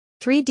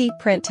3D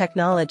print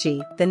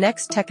technology. The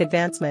next tech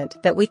advancement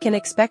that we can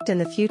expect in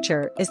the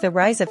future is the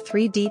rise of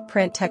 3D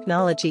print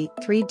technology.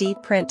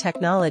 3D print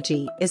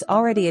technology is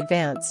already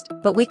advanced,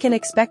 but we can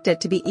expect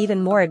it to be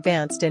even more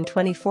advanced in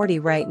 2040.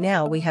 Right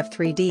now we have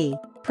 3D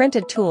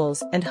printed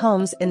tools and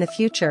homes. In the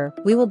future,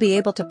 we will be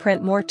able to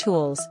print more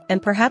tools,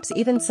 and perhaps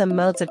even some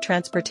modes of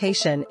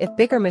transportation if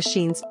bigger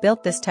machines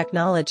built. This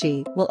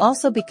technology will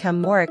also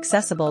become more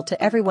accessible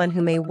to everyone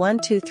who may 1,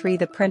 2, 3.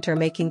 The printer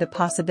making the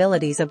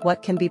possibilities of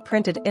what can be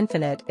printed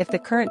infinite. If the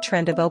current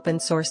trend of open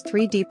source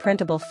 3D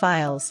printable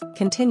files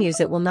continues,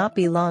 it will not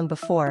be long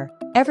before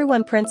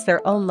everyone prints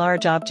their own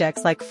large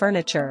objects like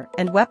furniture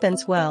and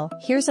weapons. Well,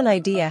 here's an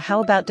idea.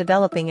 How about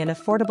developing an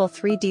affordable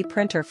 3D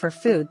printer for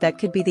food that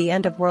could be the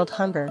end of world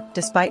hunger,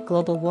 despite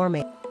global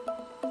warming?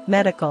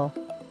 Medical.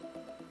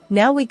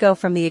 Now we go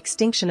from the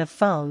extinction of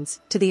phones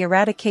to the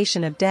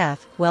eradication of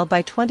death. Well,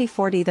 by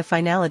 2040 the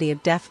finality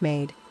of death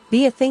may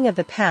be a thing of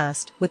the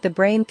past. With the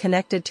brain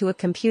connected to a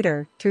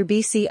computer through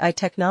BCI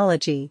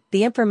technology,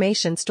 the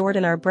information stored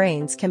in our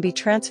brains can be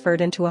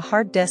transferred into a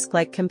hard disk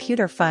like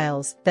computer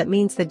files. That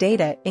means the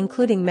data,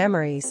 including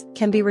memories,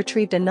 can be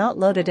retrieved and not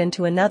loaded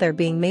into another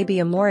being, maybe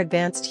a more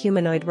advanced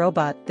humanoid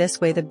robot. This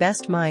way the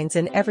best minds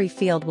in every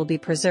field will be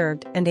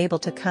preserved and able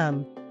to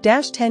come.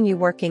 10 You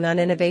working on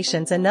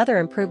innovations. Another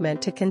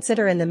improvement to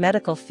consider in the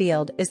medical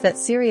field is that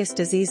serious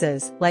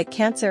diseases, like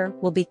cancer,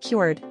 will be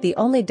cured. The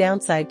only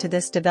downside to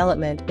this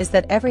development is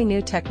that every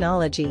new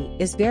technology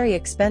is very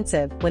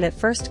expensive when it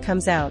first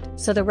comes out,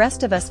 so the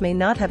rest of us may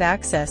not have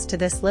access to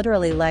this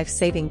literally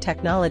life-saving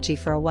technology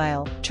for a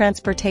while.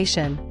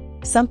 Transportation.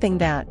 Something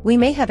that we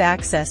may have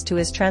access to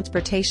is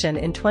transportation.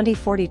 In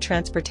 2040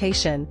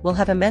 transportation will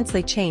have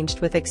immensely changed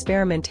with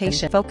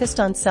experimentation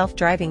focused on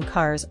self-driving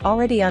cars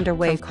already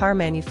underway from car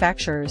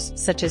manufacturers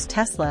such as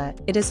Tesla.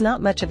 It is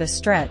not much of a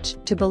stretch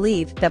to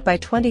believe that by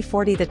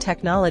 2040 the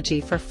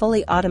technology for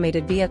fully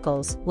automated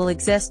vehicles will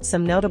exist.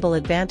 Some notable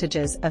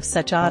advantages of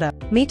such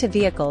automated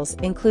vehicles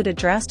include a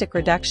drastic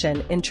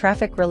reduction in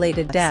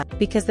traffic-related deaths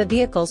because the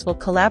vehicles will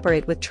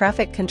collaborate with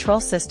traffic control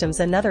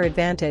systems. Another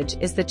advantage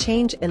is the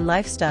change in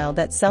lifestyle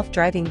that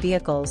self-driving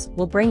vehicles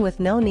will bring. With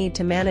no need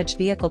to manage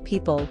vehicle,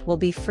 people will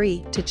be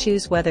free to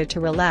choose whether to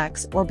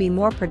relax or be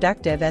more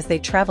productive as they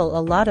travel. A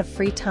lot of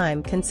free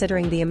time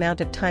considering the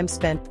amount of time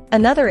spent.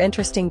 Another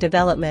interesting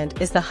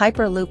development is the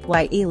Hyperloop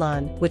by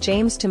Elon, which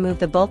aims to move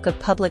the bulk of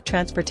public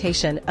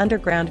transportation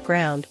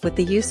underground with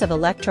the use of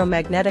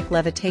electromagnetic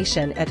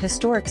levitation at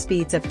historic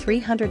speeds of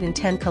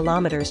 310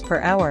 kilometers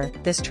per hour.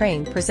 This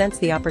train presents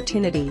the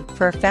opportunity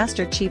for a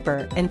faster,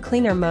 cheaper, and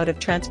cleaner mode of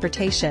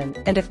transportation,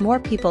 and if more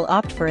people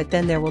opt for it,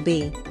 then there will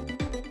be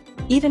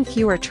even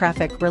fewer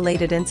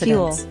traffic-related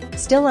incidents. Fuel.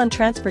 Still on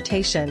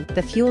transportation,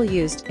 the fuel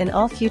used in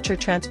all future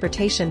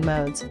transportation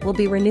modes will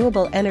be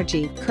renewable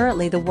energy.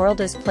 Currently the world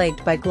is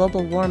plagued by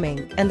global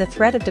warming and the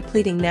threat of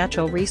depleting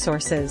natural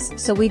resources,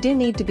 so we do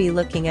need to be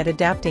looking at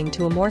adapting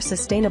to a more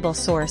sustainable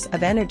source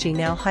of energy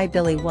now. Hi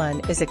Billy.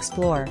 1 is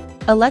explore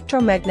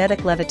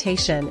electromagnetic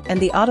levitation, and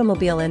the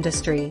automobile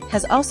industry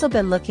has also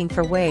been looking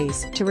for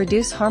ways to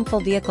reduce harmful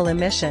vehicle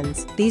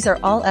emissions. These are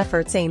all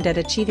efforts aimed at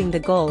achieving the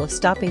goal of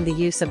stopping the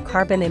use of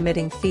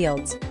carbon-emitting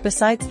fields.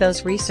 Besides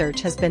those,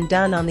 research has been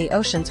done on the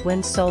ocean's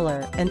wind,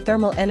 solar, and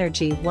thermal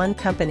energy. One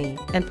company,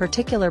 and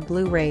particular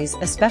Blue Rays,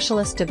 a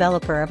specialist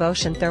developer of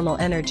ocean thermal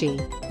energy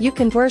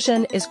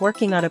conversion, is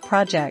working on a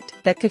project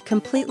that could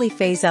completely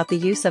phase out the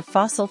use of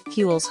fossil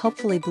fuels.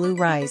 Hopefully Blue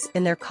Rays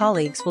and their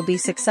colleagues will be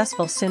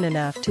successful soon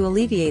enough to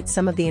alleviate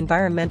some of the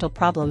environmental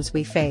problems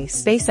we face.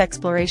 Space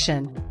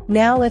exploration.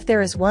 Now, if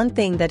there is one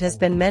thing that has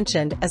been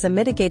mentioned as a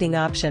mitigating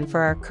option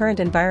for our current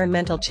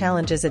environmental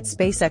challenges, it's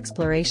space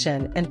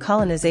exploration and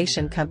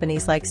colonization.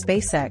 Companies like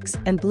SpaceX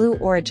and Blue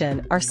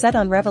Origin are set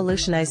on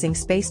revolutionizing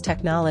space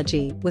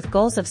technology with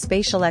goals of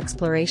spatial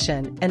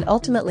exploration and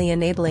ultimately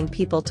enabling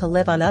people to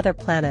live on other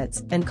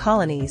planets and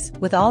colonies.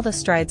 With all the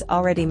strides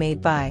already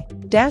made by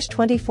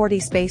 2040,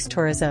 space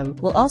tourism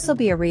will also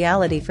be a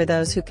reality for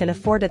those who can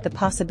afford it. The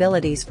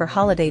possibilities for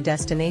holiday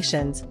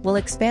destinations will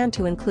expand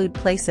to include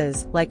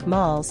places like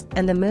malls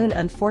and the moon.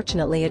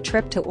 Unfortunately, a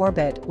trip to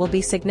orbit will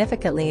be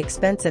significantly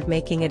expensive,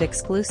 making it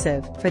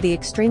exclusive for the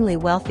extremely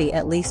wealthy,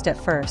 at least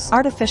at first.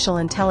 Artificial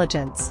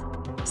intelligence.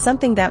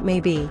 Something that may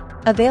be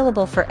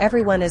available for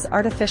everyone. Is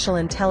artificial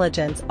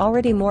intelligence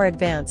already more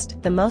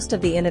advanced than most of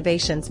the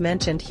innovations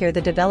mentioned here?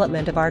 The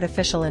development of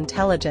artificial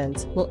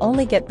intelligence will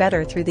only get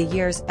better through the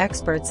years.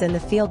 Experts in the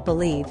field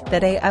believe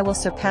that AI will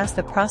surpass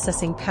the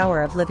processing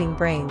power of living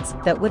brains.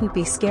 That wouldn't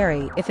be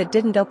scary if it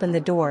didn't open the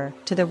door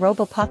to the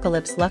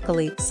robopocalypse.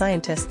 Luckily,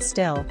 scientists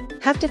still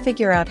have to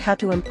figure out how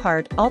to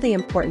impart all the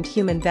important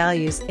human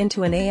values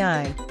into an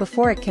AI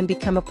before it can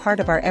become a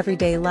part of our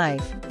everyday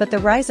life. But the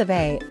rise of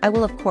AI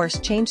will of course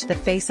change the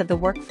face of the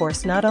workforce.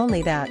 Not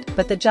only that,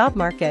 but the job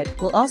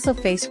market will also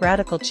face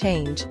radical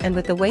change, and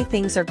with the way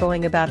things are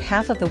going, about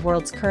half of the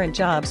world's current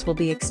jobs will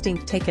be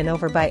extinct, taken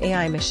over by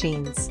AI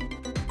machines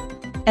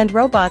and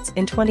robots.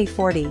 In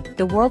 2040,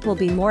 the world will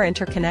be more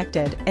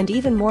interconnected and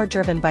even more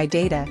driven by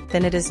data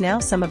than it is now.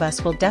 Some of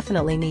us will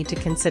definitely need to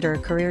consider a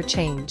career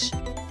change.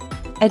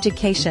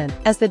 Education.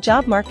 As the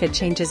job market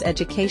changes,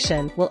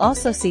 education will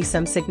also see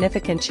some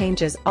significant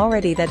changes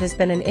already. That has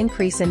been an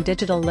increase in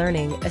digital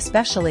learning,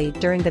 especially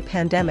during the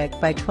pandemic.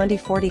 By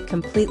 2040,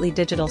 completely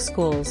digital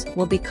schools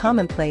will be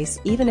commonplace.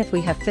 Even if we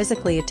have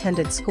physically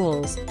attended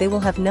schools, they will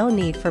have no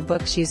need for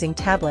books, using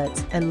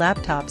tablets and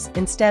laptops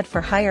instead.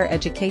 For higher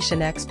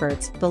education,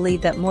 experts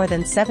believe that more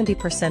than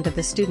 70% of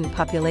the student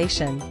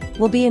population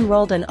will be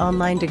enrolled in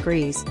online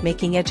degrees,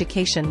 making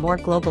education more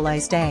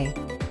globalized. A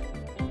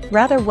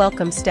rather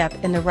welcome step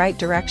in the right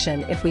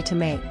direction if we to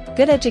make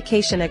good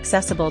education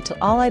accessible to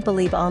all. I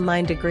believe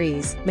online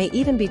degrees may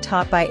even be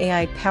taught by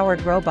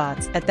AI-powered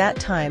robots. At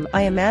that time,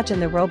 I imagine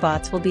the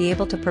robots will be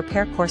able to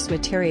prepare course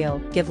material,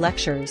 give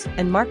lectures,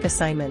 and mark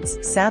assignments.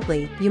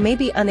 Sadly, you may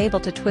be unable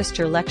to twist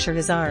your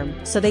lecturer's arm,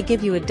 so they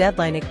give you a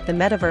deadline. The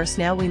metaverse.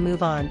 Now we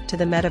move on to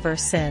the metaverse.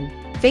 Sin.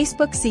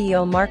 Facebook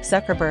CEO Mark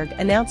Zuckerberg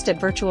announced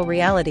at Virtual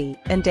Reality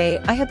and Day,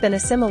 "I have been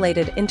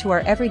assimilated into our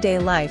everyday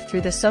life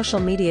through the social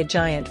media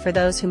giant." For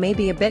those who may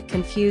be a bit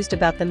confused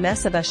about the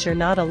mess of us, you're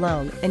not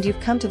alone, and you've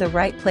come to the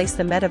right place.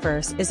 The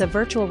metaverse is a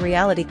virtual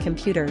reality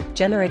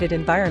computer-generated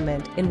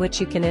environment in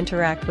which you can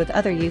interact with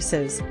other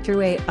uses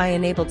through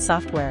AI-enabled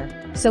software.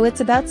 So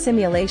it's about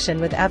simulation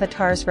with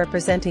avatars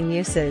representing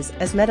uses.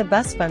 As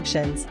metaverse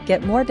functions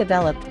get more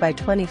developed by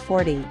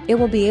 2040, it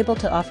will be able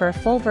to offer a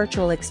full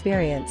virtual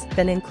experience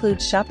that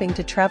includes shopping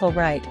to travel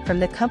right from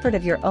the comfort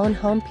of your own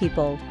home.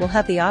 People will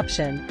have the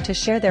option to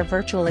share their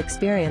virtual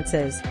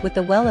experiences with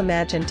the well.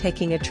 Imagine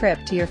taking a trip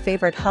to your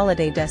favorite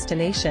holiday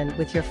destination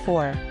with your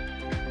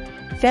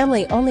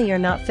family, only you're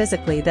not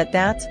physically.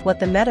 That's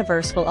what the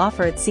metaverse will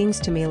offer. It seems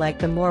to me like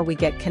the more we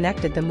get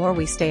connected, the more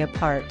we stay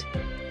apart.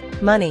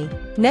 Money.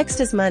 Next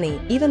is money.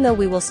 Even though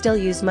we will still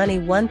use money,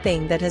 one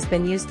thing that has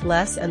been used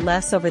less and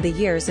less over the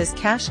years is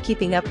cash.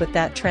 Keeping up with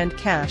that trend,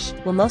 cash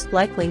will most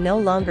likely no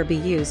longer be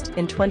used.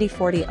 In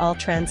 2040, all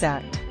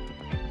transact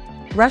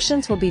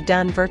Russians will be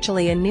done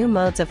virtually, and new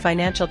modes of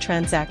financial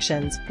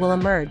transactions will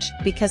emerge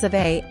because of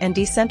AI and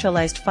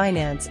decentralized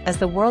finance. As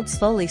the world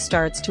slowly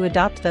starts to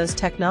adopt those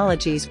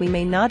technologies, we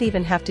may not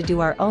even have to do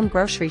our own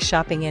grocery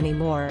shopping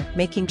anymore,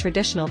 making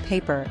traditional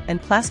paper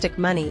and plastic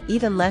money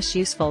even less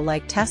useful.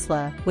 Like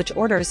Tesla, which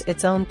orders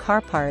its own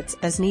car parts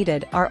as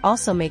needed,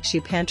 also makes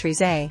you pantries.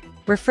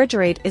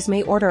 Refrigerate is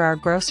may order our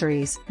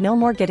groceries, no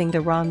more getting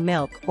the wrong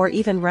milk or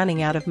even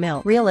running out of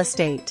milk. Real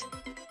estate.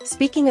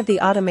 Speaking of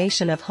the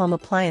automation of home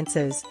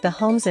appliances, the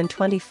homes in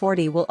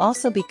 2040 will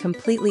also be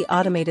completely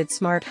automated.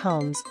 Smart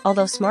homes.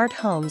 Although smart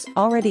homes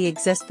already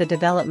exist, the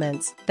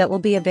developments that will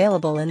be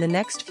available in the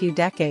next few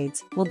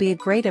decades will be a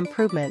great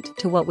improvement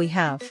to what we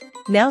have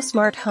now.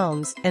 Smart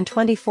homes in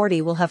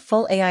 2040 will have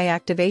full AI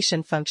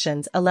activation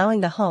functions,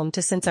 allowing the home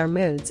to sense our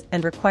moods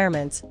and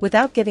requirements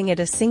without giving it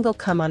a single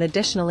command.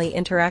 Additionally,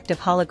 interactive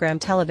hologram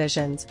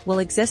televisions will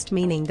exist,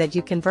 meaning that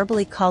you can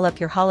verbally call up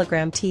your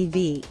hologram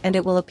TV and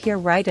it will appear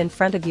right in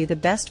front of you. The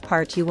best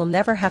part, you will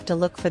never have to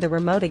look for the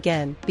remote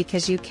again,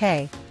 because you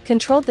can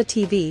control the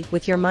TV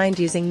with your mind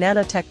using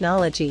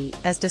nanotechnology,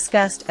 as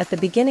discussed at the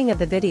beginning of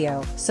the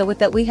video. So with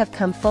that, we have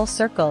come full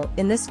circle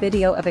in this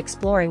video of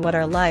exploring what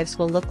our lives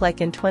will look like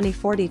in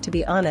 2040. To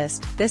be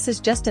honest, this is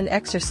just an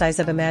exercise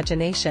of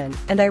imagination,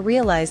 and I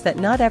realize that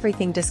not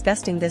everything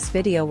discussed in this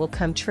video will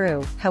come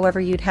true. However,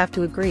 you'd have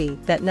to agree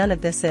that none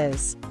of this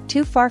is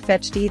too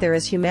far-fetched either,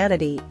 as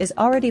humanity is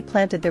already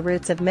planted the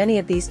roots of many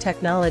of these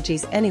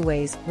technologies.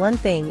 Anyways, one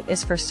thing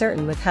is for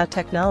certain, with how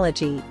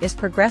technology is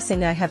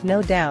progressing, I have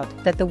no doubt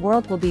that the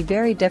world will be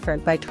very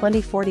different by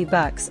 2040.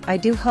 I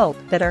do hope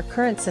that our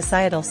current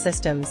societal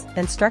systems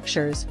and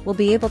structures will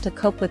be able to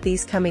cope with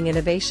these coming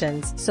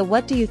innovations. So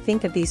what do you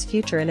think of these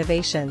future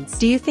innovations?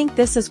 Do you think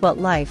this is what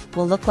life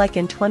will look like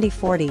in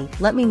 2040?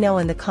 Let me know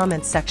in the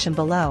comments section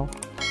below.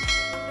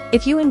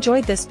 If you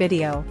enjoyed this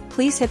video,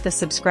 please hit the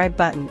subscribe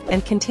button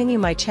and continue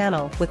my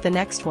channel with the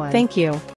next one. Thank you.